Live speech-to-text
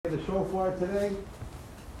the shofar today?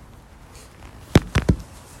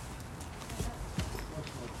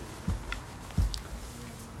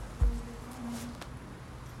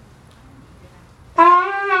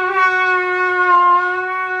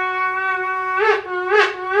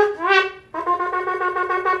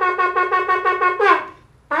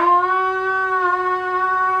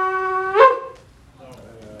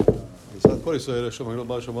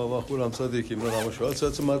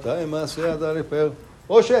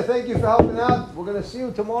 Moshe, thank you for helping out. We're going to see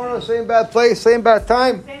you tomorrow, same bad place, same bad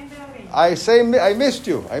time. Same building. I missed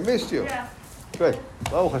you. Yeah. Good.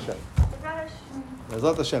 Baruch Hashem.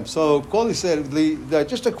 Bezrat Hashem. So, Koli said,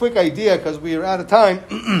 just a quick idea because we are out of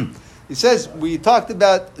time. He says, we talked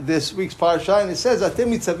about this week's parasha, and it says,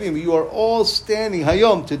 Atem Nitzavim, you are all standing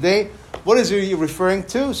Hayom today. What is he referring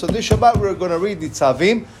to? So this Shabbat we're going to read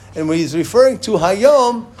Nitzavim, and when he's referring to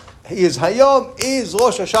Hayom, Hayom is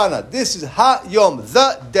Rosh Hashanah. This is Hayom,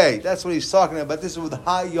 the day. That's what he's talking about. This is with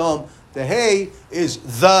Hayom. The Hay is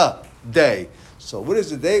the day. So what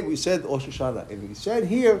is the day? We said Rosh Hashanah. And he said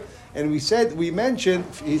here, and we mentioned,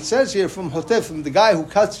 it says here from Hotef, from the guy who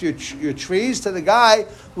cuts your trees to the guy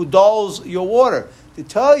who dulls your water, to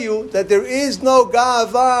tell you that there is no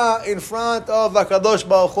Ga'ava in front of HaKadosh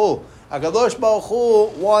Baruch Hu. HaKadosh Baruch Hu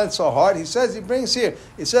wants our heart. He says, there's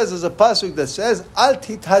a pasuk that says, Al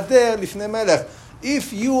tithader lifnei melech.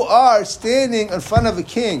 If you are standing in front of a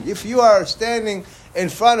king, if you are standing in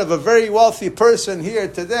front of a very wealthy person here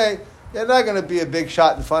today, you're not going to be a big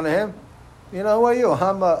shot in front of him. You know, who are you?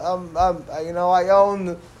 I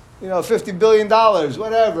own, $50 billion,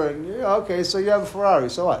 whatever. And, okay, so you have a Ferrari,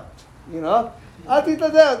 so what? Al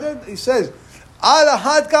tithader. He says, Al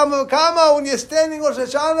ahad kama v'kama, when you're standing Rosh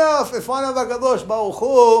Hashanah in front of HaKadosh Baruch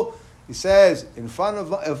Hu, he says, in front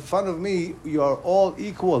of me, you are all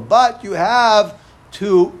equal, but you have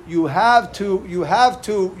to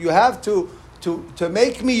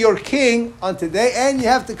make me your king on today, and you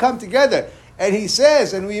have to come together. And he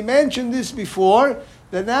says, and we mentioned this before,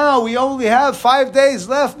 that now we only have 5 days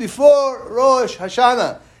left before Rosh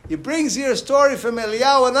Hashanah. He brings here a story from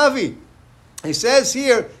Eliyahu Hanavi. He says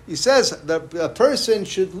the person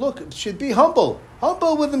should be humble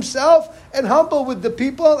with himself, and humble with the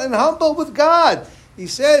people, and humble with God. He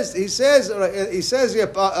says here, we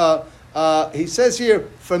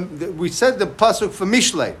said the pasuk from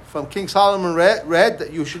Mishlei, from King Solomon read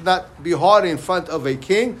that you should not be haughty in front of a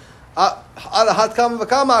king.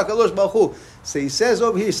 So he says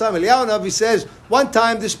over here, Sam Eliyahu Hanavi says, one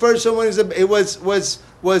time this person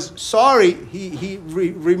was sorry, he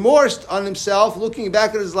remorsed on himself, looking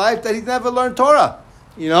back at his life, that he never learned Torah,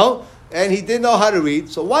 and he didn't know how to read.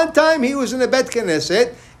 So one time he was in a Bet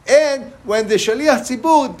Knesset, and when the Shaliach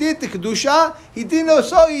Tzibur did the Kedusha, he didn't know,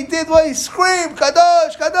 so he did what he screamed,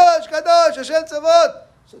 Kadosh, Kadosh, Kadosh, Hashem Tzavot.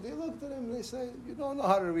 So they looked at him and they say, you don't know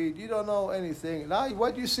how to read, you don't know anything. Now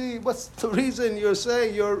what you see, what's the reason you're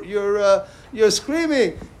saying you're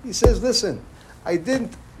screaming? He says, listen, I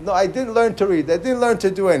didn't learn to read. I didn't learn to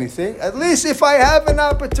do anything. At least if I have an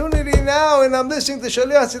opportunity now and I'm listening to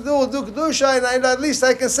Shaliach Tzibur do Kedusha, and at least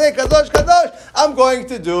I can say Kadosh, Kadosh, I'm going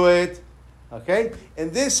to do it. Okay?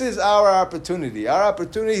 And this is our opportunity. Our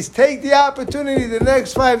opportunity is take the opportunity the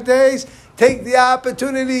next 5 days. Take the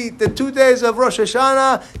opportunity the 2 days of Rosh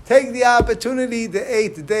Hashanah. Take the opportunity the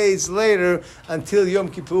 8 days later until Yom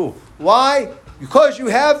Kippur. Why? Because you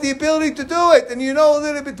have the ability to do it, and you know a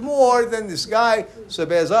little bit more than this guy. So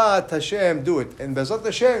Be'ezrat Hashem, do it. And Be'ezrat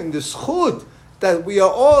Hashem, the schut that we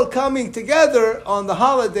are all coming together on the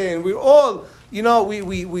holiday, and we're all, we're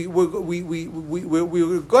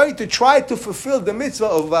going to try to fulfill the mitzvah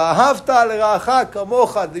of Ahavta l'ra'acha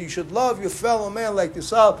kamocha, that you should love your fellow man like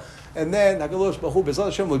yourself. And then HaKadosh Baruch Hu, Be'ezrat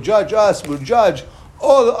Hashem, will judge us, will judge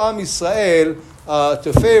all Am Yisrael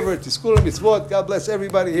to favor, to school and mitzvot. God bless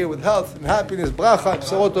everybody here with health and happiness. Bracha,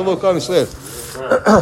 b'sorot tovot, Am Yisrael.